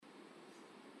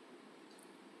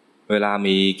เวลา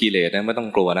มีกิเลสนะไม่ต้อง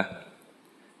กลัวนะ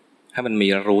ให้มันมี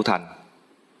รู้ทัน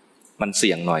มันเ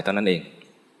สี่ยงหน่อยเท่านั้นเอง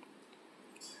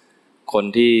คน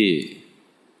ที่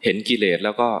เห็นกิเลสแ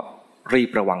ล้วก็รีบ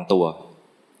ระวังตัว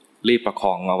รีบประค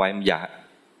องเอาไว้อย่า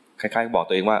คล้ายๆบอก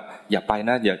ตัวเองว่าอย่าไปน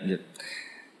ะอย่า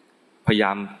พยาย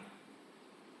าม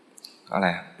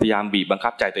พยายามบีบบังคั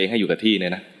บใจตัวเองให้อยู่กับที่เนี่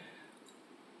ยนะ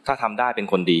ถ้าทำได้เป็น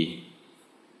คนดี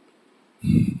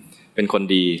เป็นคน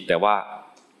ดีแต่ว่า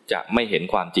จะไม่เห็น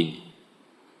ความจริง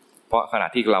เพราะขณะ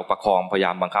ที่เราประคองพยาย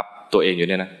ามบังคับตัวเองอยู่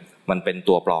เนี่ยนะมันเป็น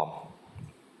ตัวปลอม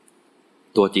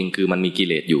ตัวจริงคือมันมีกิ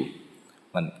เลสอยู่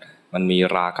มันมี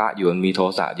ราคะอยู่มันมีโท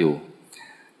สะอยู่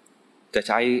จะใ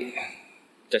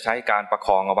ช้การประค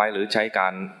องเอาไว้หรือใช้กา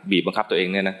รบีบบังคับตัวเอง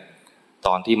เนี่ยนะต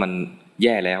อนที่มันแ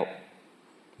ย่แล้ว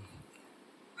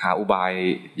หาอุบาย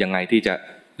ยังไงที่จะ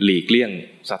หลีกเลี่ยง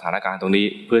สถานการณ์ตรงนี้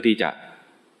เพื่อที่จะ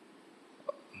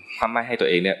ทำให้ตัว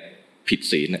เองเนี่ยผิด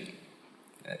ศีล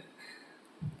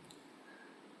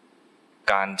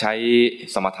การใช้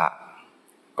สมถะ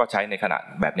ก็ใช้ในขณะ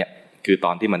แบบเนี้ยคือต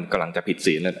อนที่มันกำลังจะผิด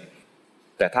ศีลนั่น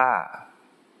แต่ถ้า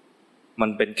มัน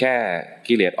เป็นแค่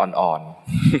กิเลสอ่อน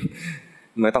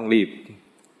ๆไม่ต้องรีบ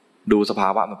ดูสภา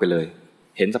วะมันไปเลย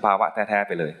เห็นสภาวะแท้ๆไ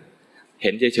ปเลยเห็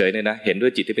นเฉยๆเนี่ยนะเห็นด้ว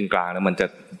ยจิตที่เป็นกลางแล้วมันจะ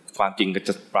ความจริงก็จ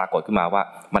ะปรากฏขึ้นมาว่า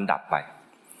มันดับไป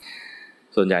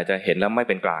ส่วนใหญ่จะเห็นแล้วไม่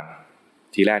เป็นกลาง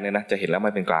ทีแรกเนี่ยนะจะเห็นแล้วไ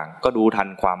ม่เป็นกลางก็ดูทัน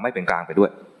ความไม่เป็นกลางไปด้ว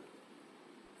ย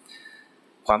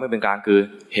ความไม่เป็นกลางคือ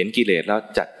เห็นกิเลสแล้ว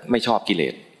จะไม่ชอบกิเล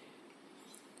ส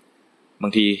บา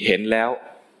งทีเห็นแล้ว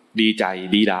ดีใจ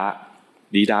ดี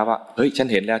ด้าว่าเฮ้ยฉัน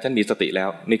เห็นแล้วฉันมีสติแล้ว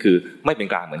นี่คือไม่เป็น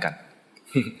กลางเหมือนกัน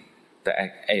แต่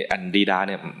ไอ้อันดีด้าเ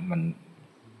นี่ยมัน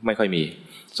ไม่ค่อยมี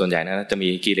ส่วนใหญ่นะจะมี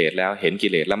กิเลสแล้วเห็นกิ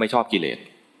เลสแล้วไม่ชอบกิเลส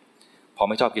พอ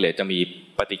ไม่ชอบกิเลสจะมี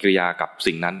ปฏิกิริยากับ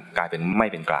สิ่งนั้นกลายเป็นไม่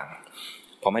เป็นกลาง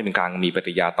พอไม่เป็นกลางมีป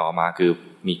ฏิกิริยาต่อมาคือ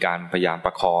มีการพยายามป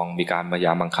ระคองมีการพยาย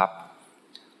ามบังคั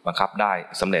บได้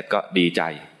สำเร็จก็ดีใจ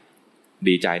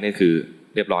นี่คือ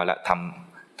เรียบร้อยแล้ว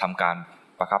ทำการ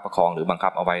ประคับประคองหรือบังคั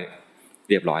บเอาไว้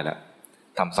เรียบร้อยแล้ว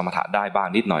ทำสมถะได้บ้าง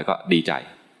นิดหน่อยก็ดีใจ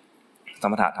ส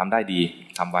มถะทำได้ดี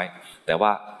ทำไว้แต่ว่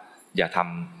าอย่าท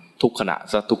ำทุกขณะ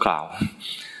ซะทุกคราว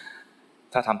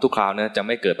ถ้าทำทุกคราวเนี่ยจะไ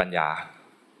ม่เกิดปัญญา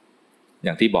อ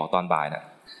ย่างที่บอกตอนบ่ายนะ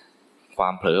ควา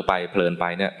มเผลอไปเพลินไป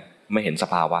เนี่ยไม่เห็นส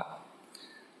ภาวะ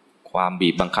ความบี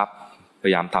บบังคับพ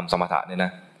ยายามทำสมถะเนี่ยน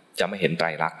ะจะไม่เห็นไตร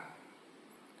ลักษณ์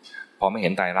พอไม่เห็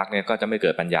นไตรลักษณ์เนี่ยก็จะไม่เกิ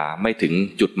ดปัญญาไม่ถึง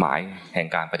จุดหมายแห่ง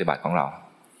การปฏิบัติของเรา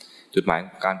จุดหมาย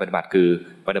การปฏิบัติคือ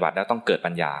ปฏิบัติแล้วต้องเกิด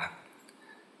ปัญญา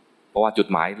เพราะว่าจุด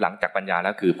หมายหลังจากปัญญาแล้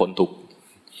วคือพ้นทุกข์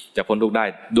จะพ้นทุกข์ได้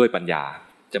ด้วยปัญญา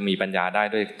จะมีปัญญาได้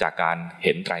ด้วยจากการเ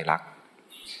ห็นไตรลักษณ์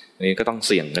อันนี้ก็ต้องเ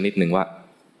สี่ยงกันนิดนึงว่า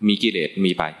มีกิเลส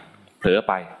มีไปเผลอ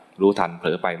ไปรู้ทันเผล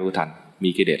อไปรู้ทันมี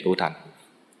กิเลสรู้ทัน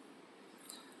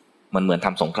มันเหมือนท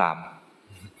ำสงคราม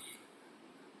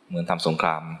เหมือนทำสงคร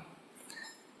า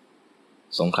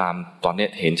มตอนนี้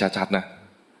เห็นชัดๆนะ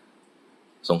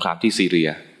สงครามที่ซีเรีย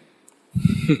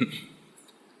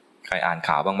ใครอ่าน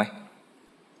ข่าวบ้างไหม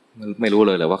ไม่รู้เ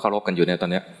ลยว่าเขารบกันอยู่ในตอน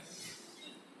นี้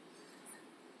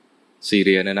ซีเ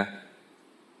รียเนี่ยนะ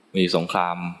มีสงครา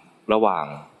มระหว่าง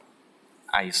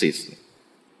ไอซิส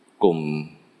กลุ่ม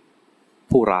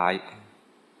ผู้ร้าย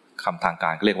คำทางกา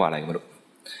รเรียกว่าอะไรไม่รู้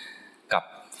กับ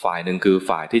ฝ่ายหนึ่งคือ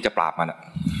ฝ่ายที่จะปราบมัน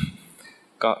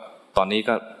ก็ตอนนี้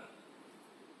ก็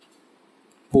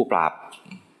ผู้ปราบ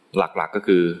หลักๆก็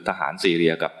คือทหารซีเรี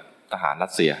ยกับทหารรั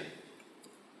สเซีย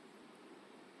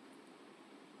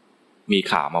มี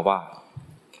ข่าวมาว่า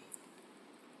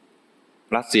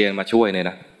รัสเซียมาช่วยเนี่ย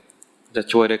นะจะ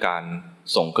ช่วยด้วยการ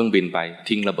ส่งเครื่องบินไป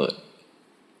ทิ้งระเบิด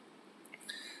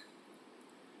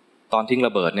ตอนทิ้งร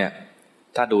ะเบิดเนี่ย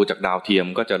ถ้าดูจากดาวเทียม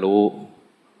ก็จะ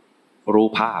รู้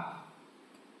ภาพ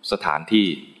สถานที่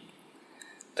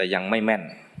แต่ยังไม่แม่น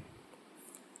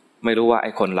ไม่รู้ว่าไ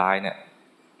อ้คนร้ายเนี่ย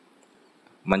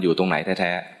มันอยู่ตรงไหนแ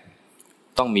ท้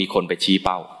ๆต้องมีคนไปชี้เ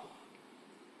ป้า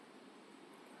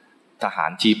ทหา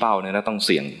รชี้เป้าเนี่ยนะต้องเ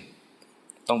สี่ยง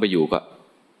ต้องไปอยู่กับ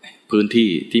พื้นที่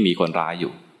ที่มีคนร้ายอ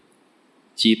ยู่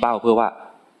ชี้เป้าเพื่อว่า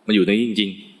มันอยู่ในนี้จริ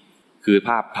งๆคือภ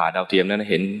าพผ่าดาวเทียมนั้น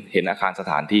เห็นอาคารส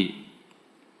ถานที่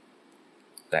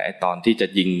แต่ไอ้ตอนที่จะ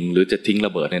ยิงหรือจะทิ้งร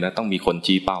ะเบิดเนี่ยนะต้องมีคน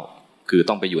ชี้เป้าคือ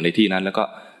ต้องไปอยู่ในที่นั้นแล้วก็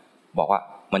บอกว่า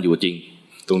มันอยู่จริง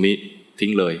ตรงนี้ทิ้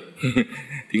งเลย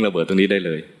ทิ้งระเบิดตรงนี้ได้เ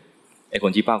ลยไอ้ค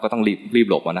นชี้เป้าก็ต้องรีบ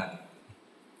หลบนะ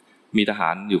มีทหา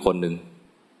รอยู่คนหนึ่ง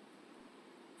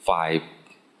ฝ่าย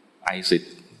ไอซิส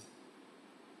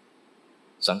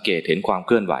สังเกตเห็นความเค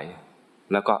ลื่อนไหว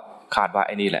แล้วก็คาดว่าไ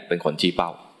อ้นี่แหละเป็นคนชี้เป้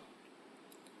า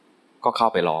ก็เข้า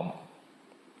ไปล้อม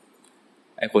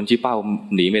ไอ้คนชี้เป้า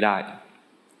หนีไม่ได้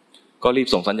ก็รีบ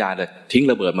ส่งสัญญาณเลยทิ้ง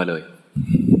ระเบิดมาเลย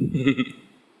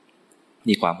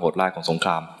นี่ความโหดร้ายของสงคร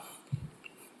าม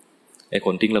ไอ้ค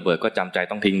นทิ้งระเบิดก็จำใจ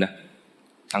ต้องทิ้งนะ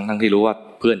ทั้งที่รู้ว่า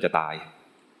เพื่อนจะตาย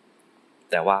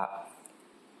แต่ว่า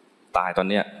ตายตอน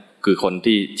เนี้ยคือคน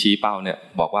ที่ชี้เป้าเนี่ย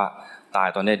บอกว่าตาย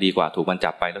ตอนนี้ดีกว่าถูกมัน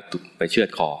จับไปแล้วไปเชือด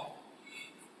คอ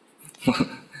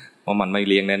เพราะมันไม่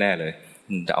เลี้ยงแน่ๆเลย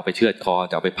จะเอาไปเชือดคอ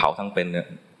จะเอาไปเผาทั้งเป็นเนี่ย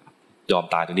ยอม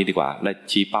ตายตรงนี้ดีกว่าและ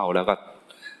ชี้เป้าแล้วก็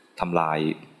ทำลาย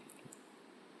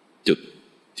จุด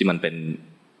ที่มันเป็น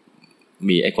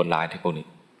มีไอ้คนร้ายที่พวกนี้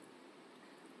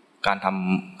การท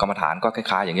ำกรรมฐานก็ค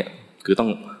ล้ายๆอย่างเงี้ยคือต้อง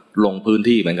ลงพื้น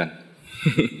ที่เหมือนกัน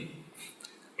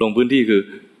ลงพื้นที่คือ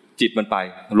จิตมันไป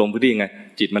ลงพื้นที่ไง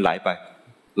จิตมันไหล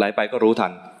ไปก็รู้ทั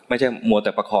นไม่ใช่มัวแ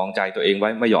ต่ประคองใจตัวเองไว้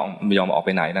ไม่ยอมออกไป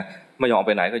ไหนนะไม่ยอมออก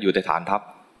ไปไหนก็อยู่ในฐานทัพ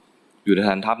อยู่ในฐ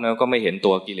านทัพแล้วก็ไม่เห็น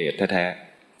ตัวกิเลสแท้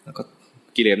ๆแล้วก็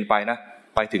กิเลสมันไปนะ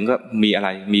ไปถึงก็มีอะไร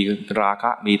มีราค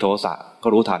ะมีโทสะก็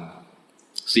รู้ทัน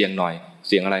เสี่ยงหน่อยเ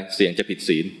สี่ยงอะไรเสี่ยงจะผิด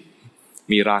ศีล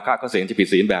มีราคะก็เสี่ยงจะผิด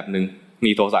ศีลแบบนึง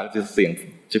มีโทสะก็เสี่ยง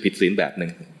จะผิดศีลแบบนึ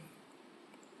ง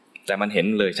แต่มันเห็น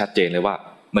เลยชัดเจนเลยว่า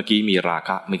เมื่อกี้มีราค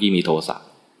ะเมื่อกี้มีโทสะ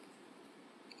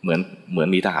เหมือน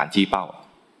มีทหารชี้เ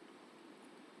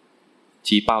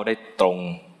ป้าได้ตรง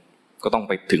ก็ต้องไ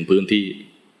ปถึงพื้นที่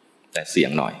แต่เสี่ย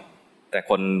งหน่อยแต่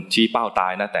คนชี้เป้าตา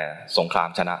ยนะแต่สงคราม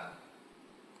ชนะ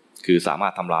คือสามาร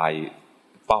ถทำลาย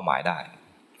เป้าหมายได้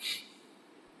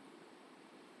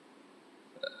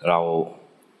เรา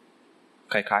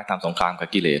คล้ายๆทำสงครามกับ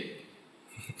กิเลส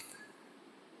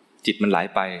จิตมันไหล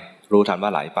ไปรู้ทันว่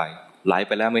าไหลไป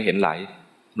แล้วไม่เห็นไห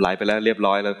ลไปแล้วเรียบ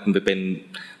ร้อยแล้วมันไปเป็น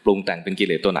ปรุงแต่งเป็นกิเ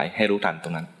ลสตัวไหนให้รู้ทันตร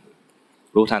งนั้น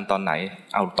รู้ทันตอนไหน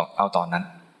เอาตอนนั้น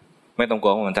ไม่ต้องกลั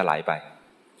วว่ามันจะไหลไ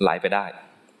ปได้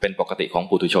เป็นปกติของ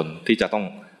ปุถุชนที่จะต้อง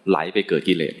ไหลไปเกิด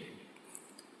กิเลส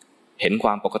เห็นคว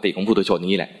ามปกติของปุถุชน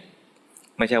นี้แหละ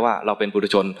ไม่ใช่ว่าเราเป็นปุถุ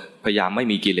ชนพยายามไม่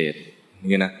มีกิเลสอย่า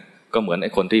งนี้นะก็เหมือนไ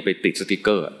อ้คนที่ไปติดสติกเก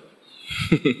อร์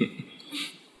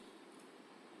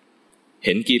เ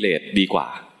ห็นกิเลสดีกว่า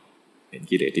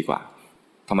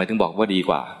ทำไมถึงบอกว่าดี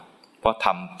กว่าเพราะท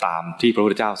ำตามที่พระพุ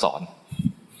ทธเจ้าสอน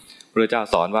พระพุทธเจ้า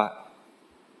สอนว่า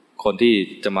คนที่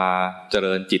จะมาเจ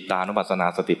ริญจิตตานุปัสสนา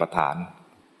สติปัฏฐาน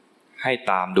ให้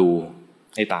ตามดู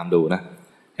นะ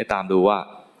ให้ตามดูว่า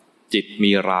จิต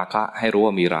มีราคะให้รู้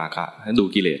ว่ามีราคะให้ดู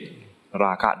กิเลสร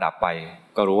าคะดับไป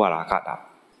ก็รู้ว่าราคะดับ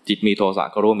จิตมีโทสะ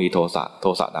ก็รู้ว่ามีโท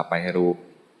สะดับไปให้รู้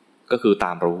ก็คือต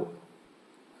ามรู้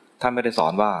ท่านไม่ได้สอ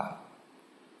นว่า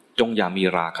จงอย่ามี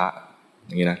ราคะอ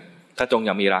ย่างนี้นะถ้าจงอ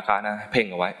ย่ามีราคะนะเพ่ง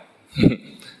เอาไว้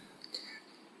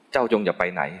เจ้าจงอย่าไป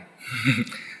ไหน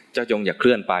เจ้าจงอย่าเค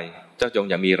ลื่อนไปเจ้าจง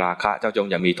อย่ามีราคะเจ้าจง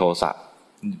อย่ามีโทสะ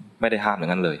ไม่ได้ห้ามอย่า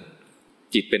งนั้นเลย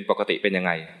จิตเป็นปกติเป็นยังไ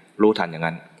งรู้ทันอย่าง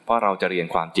นั้นเพราะเราจะเรียน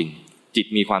ความจริงจิต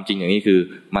มีความจริงอย่างนี้คือ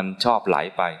มันชอบไหล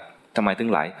ไปทำไมถึง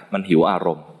ไหลมันหิวอาร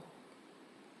มณ์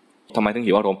ทำไมถึง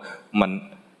หิวอารมณ์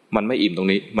มันไม่อิ่มตรง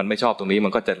นี้มันไม่ชอบตรงนี้มั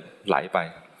นก็จะไหลไป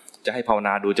จะให้ภาวน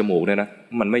าดูจมูกเนี่ยนะ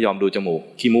มันไม่ยอมดูจมูก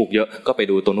ขี้มูกเยอะก็ไป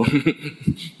ดูตรงนู้น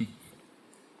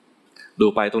ดู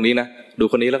ไปตรงนี้นะดู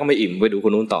คนนี้แล้วก็ไม่อิ่มไปดูค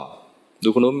นนู้นต่อดู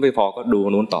คนนู้นไม่พอก็ดูค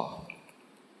นนู้นต่อ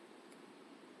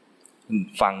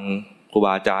ฟังครูบ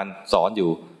าอาจารย์สอนอยู่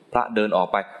พระเดินออก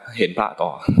ไปเห็นพระต่อ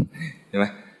ใช่ไหม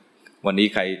วันนี้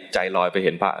ใครใจลอยไปเ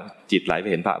ห็นพระจิตไหลไป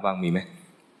เห็นพระบ้างมีไหม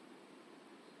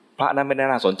พระนั้นไม่ได้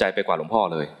น่าสนใจไปกว่าหลวงพ่อ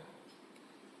เลย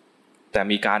แต่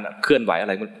มีการเคลื่อนไหวอะไ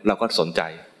รเราก็สนใจ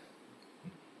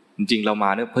จริงๆเรามา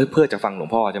เนี่ยเพื่อจะฟังหลวง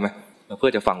พ่อใช่ไหมเพื่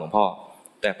อจะฟังหลวงพ่อ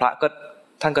แต่พระก็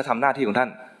ท่านก็ทำหน้าที่ของท่า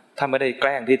นไม่ได้แก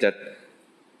ล้งที่จะ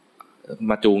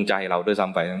มาจูงใจเราด้วยซ้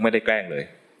ำไปไม่ได้แกล้งเลย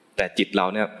แต่จิตเรา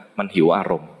เนี่ยมันหิวอา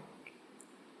รมณ์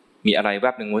มีอะไรแว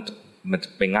บหนึ่งมัน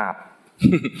ไปงาบ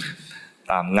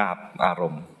ตามงาบอาร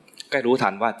มณ์ก็รู้ทั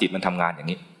นว่าจิตมันทำงานอย่าง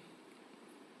นี้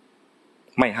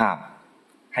ไม่ห้าม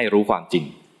ให้รู้ความจริง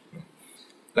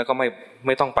แล้วก็ไ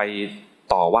ม่ต้องไป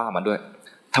ต่อว่ามันด้วย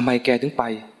ทำไมแกถึงไป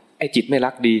ไอ้จิตไม่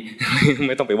รักดี ไ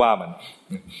ม่ต้องไปว่ามัน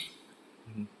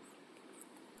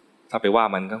ถ้าไปว่า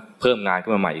มันก็เพิ่มงานขึ้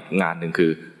นมาใหม่อีกงานหนึ่งคื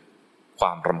อคว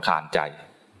ามรำคาญใจ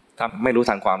ถ้าไม่รู้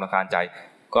ทันความรำคาญใจ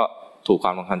ก็ถูกคว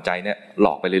ามรำคาญใจเนี่ยหล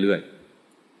อกไปเรื่อย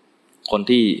ๆคน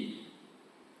ที่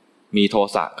มีโท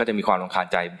สะก็จะมีความรำคาญ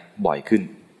ใจบ่อยขึ้น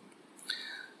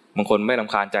บางคนไม่ร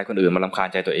ำคาญใจคนอื่นมารำคาญ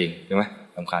ใจตัวเองใช่ไหม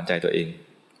รำคาญใจตัวเอง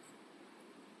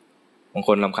บางค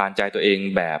นรำคาญใจตัวเอง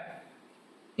แบบ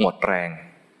หมดแรง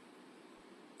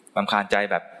รำคาญใจ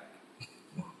แบบ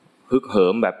ฮึกเหิ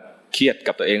มแบบเครียด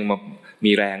กับตัวเองมา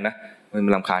มีแรงนะมั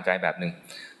นรำคาญใจแบบหนึ่ง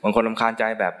บางคนรำคาญใจ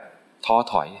แบบท้อ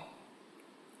ถอย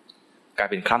กลาย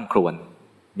เป็นคร่ำครวญ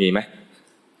มีไหม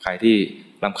ใครที่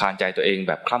รำคาญใจตัวเอง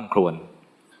แบบคร่ำครวญ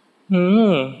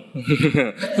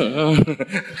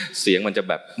เสียงมันจะ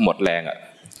แบบหมดแรงอ่ะ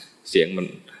เสียงมัน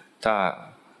ถ้า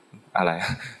อะไร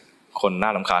คนหน้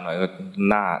ารำคาญหน่อยก็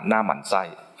หน้าหมั่นไส้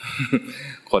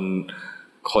ค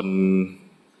น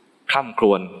เค คร่ำคร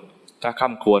วญถ้าคร่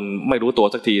ำครวญไม่รู้ตัว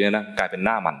สักทีเนี่ยนะกลายเป็นห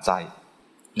น้าหมั่นไส้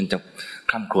มันจะ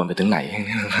คร่ำครวญไปถึงไหน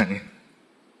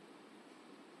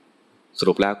ส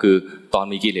รุปแล้วคือตอน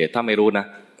มีกิเลสถ้าไม่รู้นะ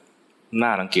น่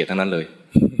ารังเกียจทั้งนั้นเลย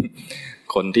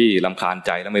คนที่รำคาญใ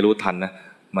จแล้วไม่รู้ทันนะ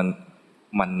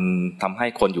มันทำให้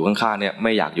คนอยู่ข้างๆเนี่ยไ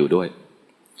ม่อยากอยู่ด้วย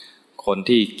คน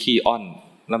ที่ขี้อ้อน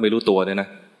แล้วไม่รู้ตัวเนี่ยนะ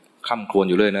คร่ำครวญ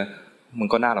อยู่เลยนะมัน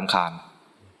ก็น่ารำคาญ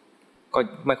ก็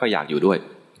ไม่ค่อยอยากอยู่ด้วย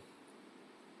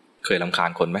เคยรำคาญ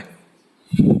คนไหม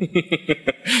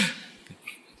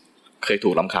เคยถู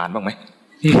กรำคาญบ้างไหม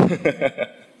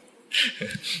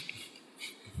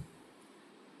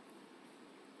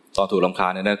ตอนถูกรำคา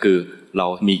ญเนี่ยนะคือเรา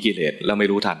มีกิเลสแล้วไม่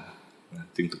รู้ทัน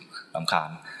จึงถูกรำคาญ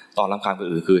ตอนรำคาญคน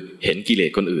อื่นคือเห็นกิเล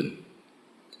สคนอื่น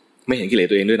ไม่เห็นกิเลส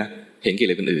ตัวเองด้วยนะเห็นกิเ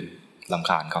ลสคนอื่นรำ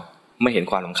คาญเขาไม่เห็น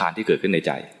ความรำคาญที่เกิดขึ้นในใ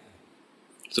จ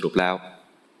สรุปแล้ว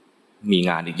มี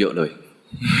งานอีกเยอะเลย